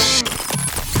DNA.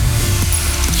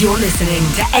 You're listening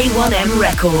to A1M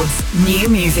Records New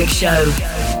Music Show.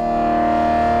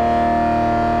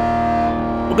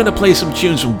 We're going to play some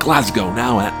tunes from Glasgow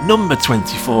now. At number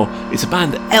 24 is a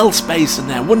band L-Space and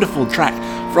their wonderful track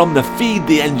from the Feed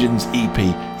the Engines EP.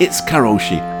 It's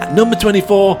Karoshi. At number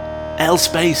 24,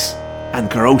 L-Space and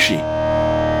Karoshi.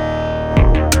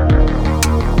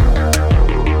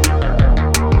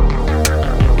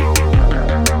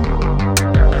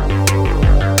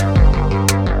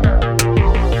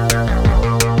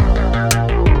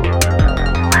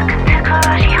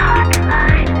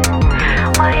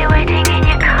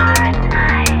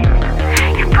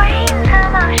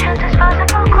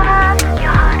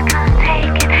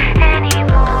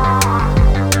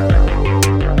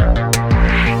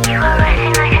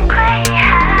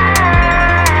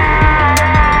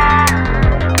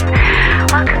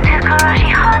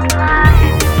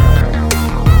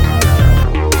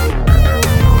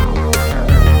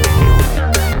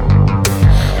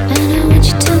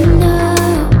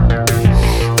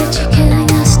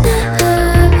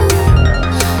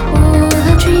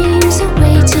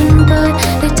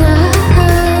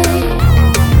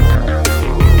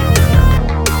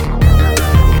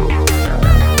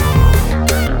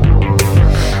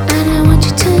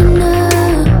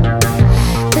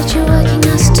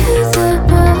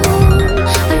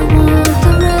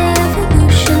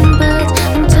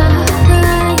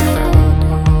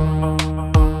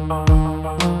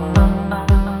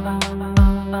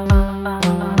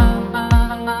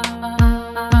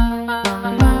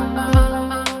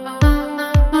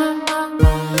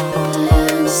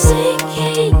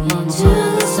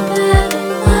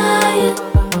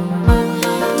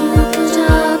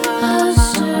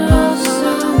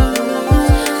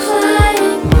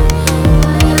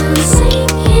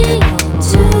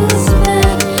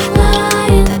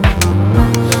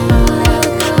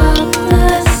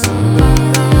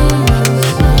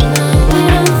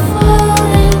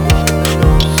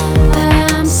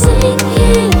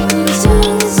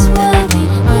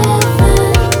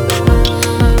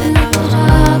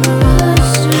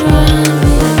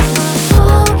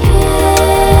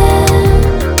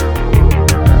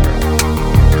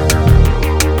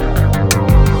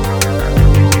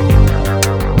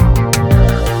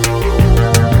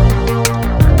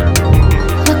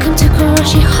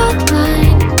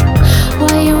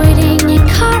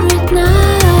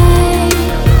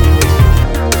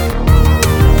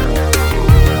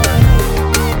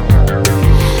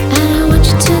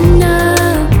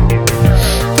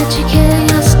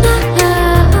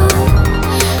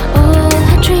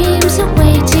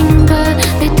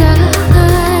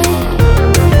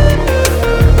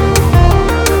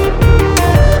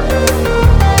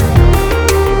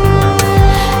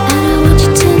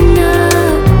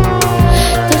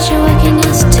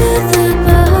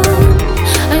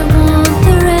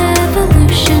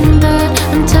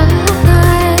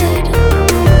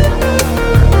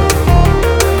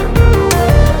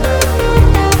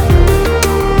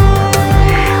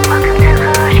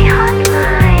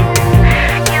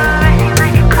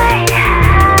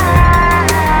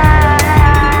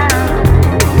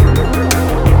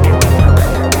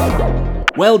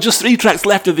 Well, just 3 tracks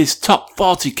left of this Top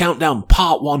 40 Countdown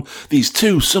Part 1, these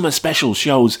 2 summer special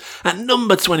shows. At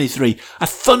number 23, a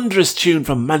thunderous tune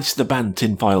from Manchester band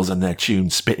TinFoils and their tune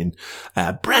Spitting.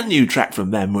 A brand new track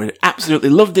from them. We absolutely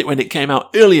loved it when it came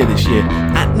out earlier this year.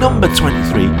 At number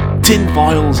 23,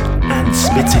 TinFoils and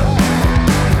Spitting.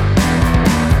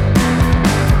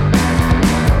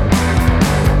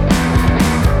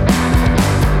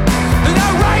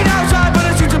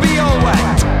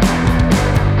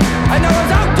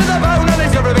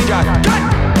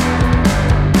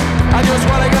 I just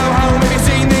wanna go home. Have you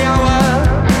seen the hour?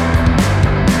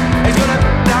 It's gonna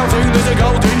down soon. There's a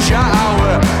golden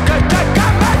shower. Come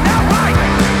back now, right?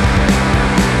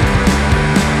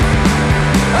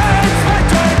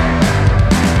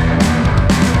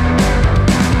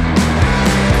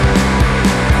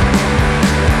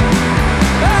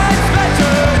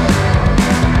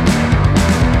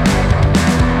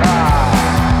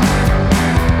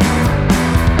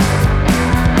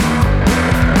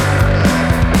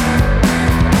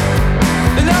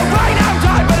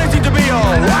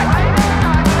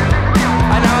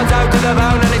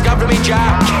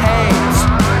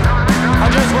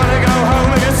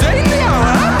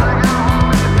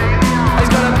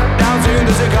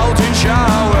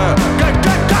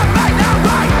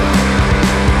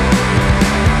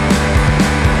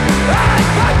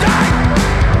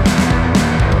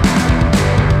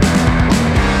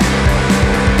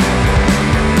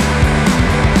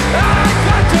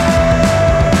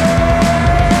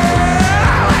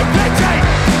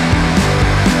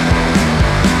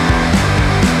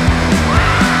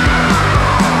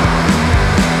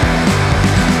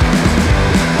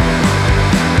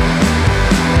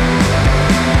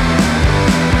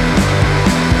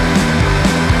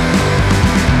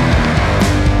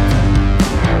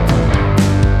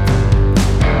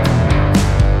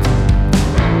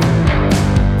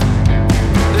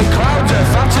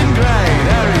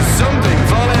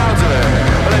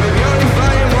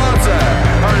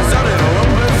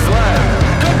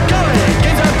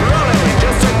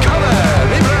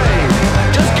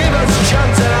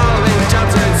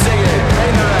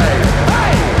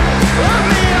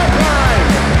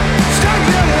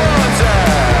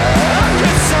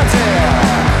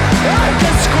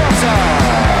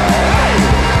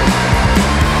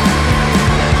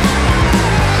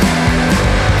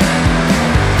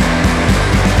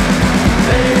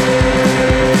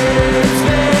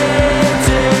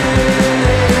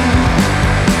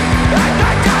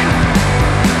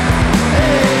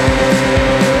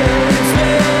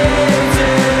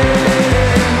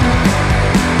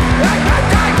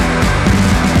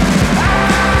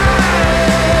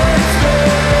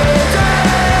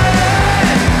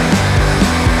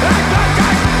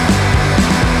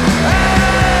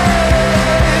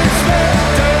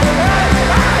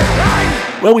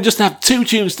 Well, we just have 2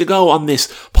 tunes to go on this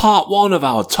part 1 of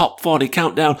our top 40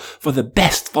 countdown for the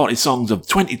best 40 songs of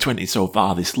 2020 so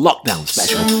far, this lockdown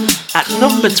special. At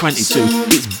number 22,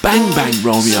 it's Bang Bang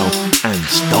Romeo and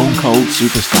Stone Cold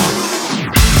Superstar.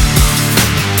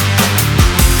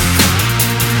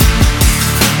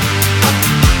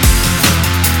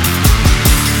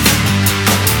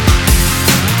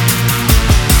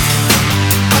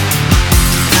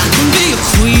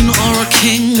 Queen or a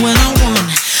king when I won.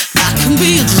 I can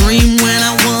be a dream when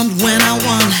I won,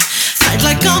 Fight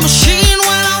like a machine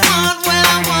when I won,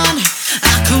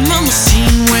 I can run the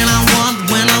scene when I won,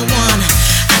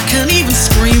 I can even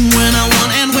scream when I won,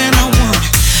 and when I won,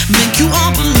 make you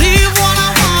all believe what I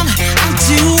want, and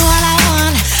do what I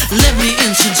want. Let me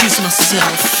introduce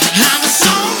myself. I'm a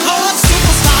Stone Cold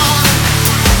Superstar.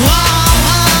 Whoa.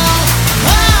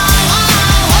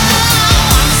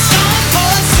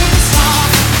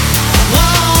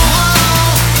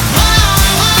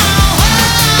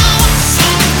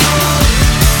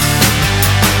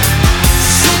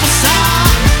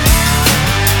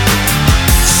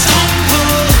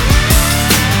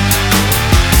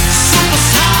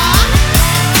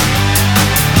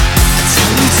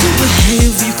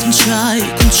 You can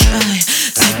try.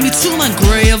 Take me to my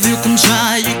grave, you can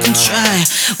try.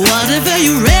 Whatever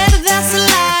you read, that's a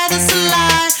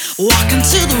lie. Walk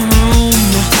into the room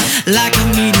like a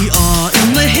meteor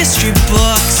in the history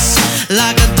books,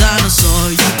 like a dinosaur.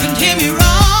 You can hear me wrong.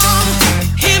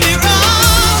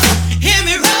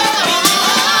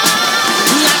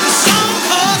 Like a Stone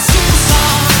Cold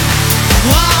Superstar.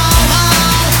 Whoa.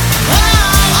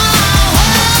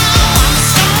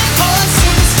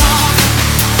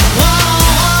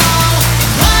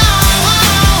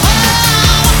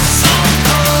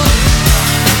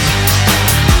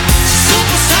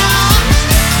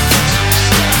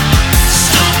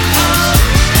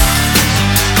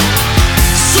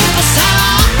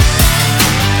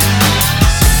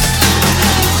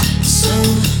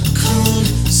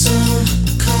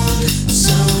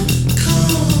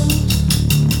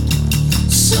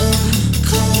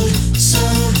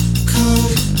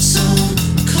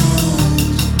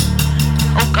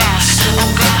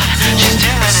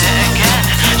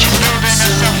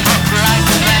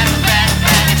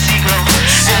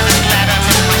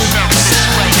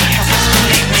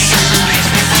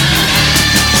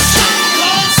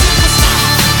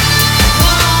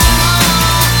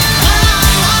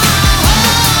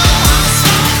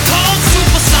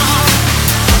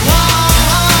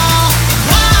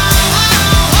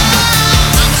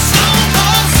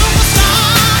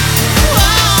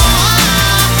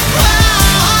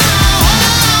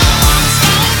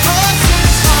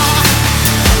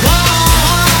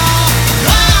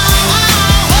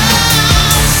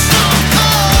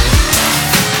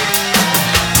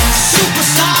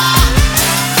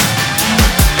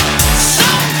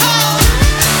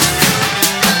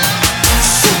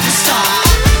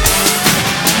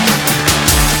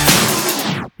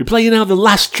 Playing now the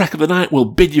last track of the night will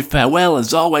bid you farewell.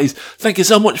 As always, thank you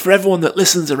so much for everyone that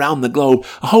listens around the globe.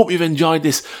 I hope you've enjoyed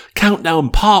this countdown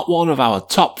part 1 of our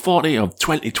top 40 of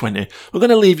 2020. We're going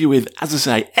to leave you with, as I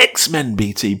say,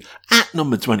 X-MenBteam at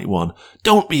number 21.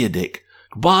 Don't be a dick.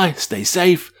 Goodbye, stay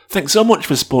safe. Thanks so much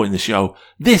for supporting the show.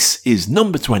 This is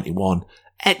number 21,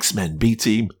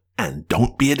 X-MenBteam, and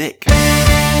Don't Be a Dick.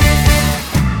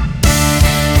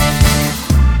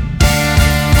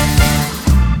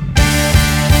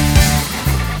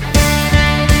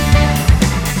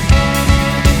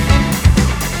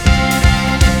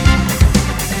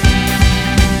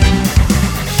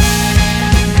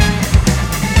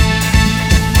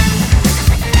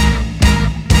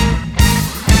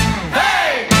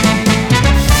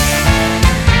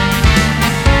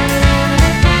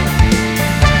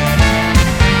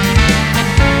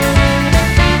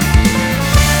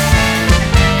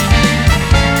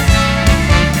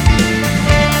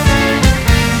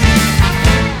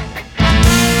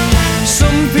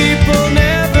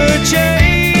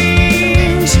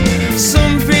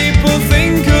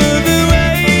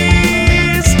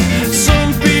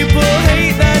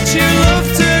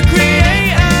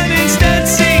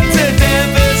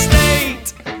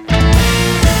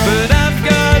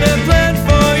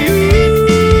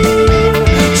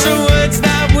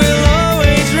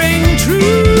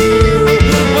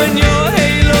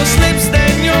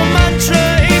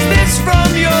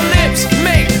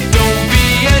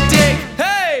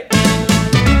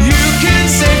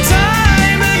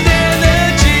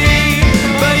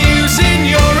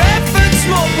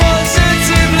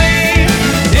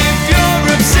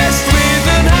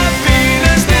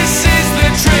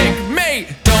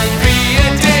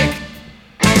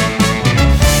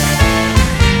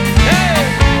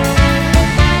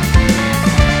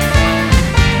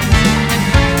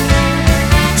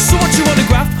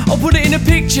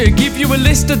 lecture, give you a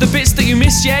list of the bits that you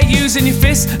missed. Yeah, using your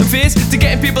fists and fears to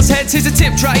get in people's heads. Here's a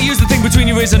tip, try to use the thing between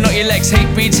your ears and not your legs. Hate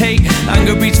beats hate,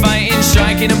 anger beats fighting,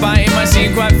 striking and biting might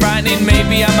seem quite frightening.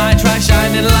 Maybe I might try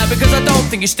shining a light, because I don't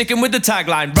think you're sticking with the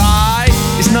tagline, right?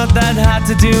 It's not that hard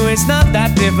to do, it's not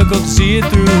that difficult to see it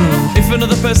through. If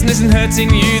another person isn't hurting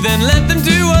you, then let them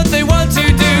do what they want to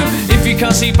do. If you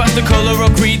can't see past the colour or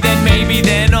creed, then maybe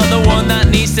they're not the one that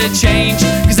needs to change.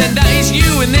 Cause then that is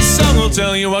you, and this song will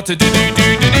tell you what to do.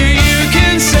 You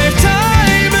can save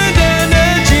time and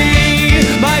energy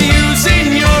by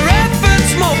using your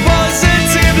efforts more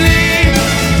positively.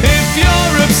 If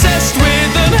you're obsessed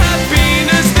with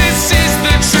unhappiness, this is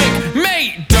the trick.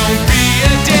 Mate, don't be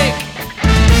a dick.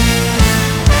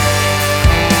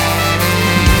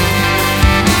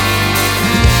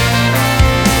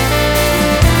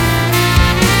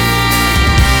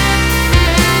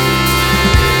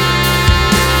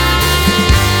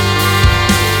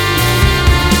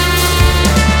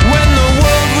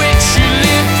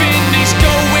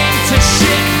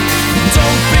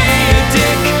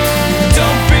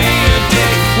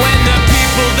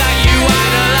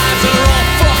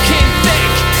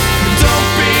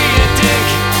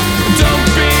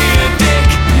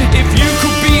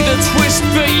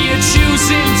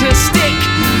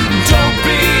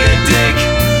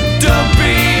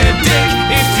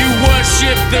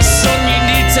 The sun, you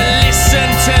need to listen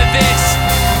to this.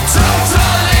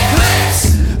 Total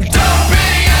eclipse, don't be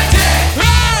a dick.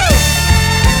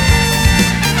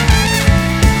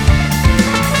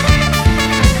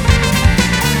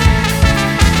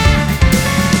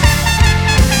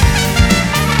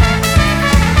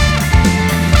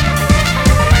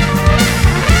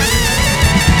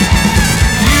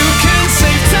 You can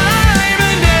save time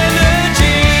and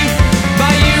energy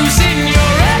by using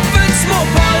your efforts more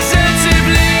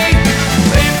positively.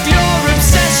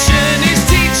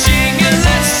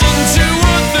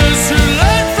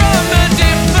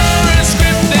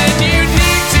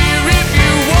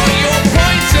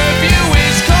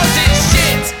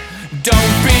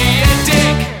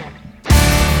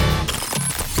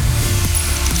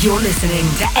 You're listening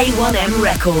to A1M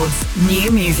Records'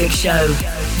 new music show.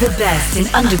 The best in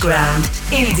underground,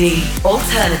 indie,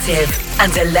 alternative,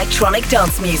 and electronic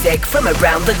dance music from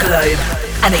around the globe.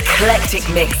 An eclectic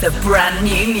mix of brand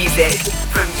new music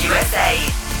from USA,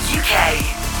 UK,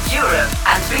 Europe,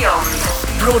 and beyond.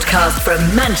 Broadcast from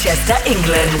Manchester,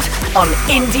 England on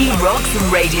Indie Rocks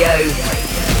Radio.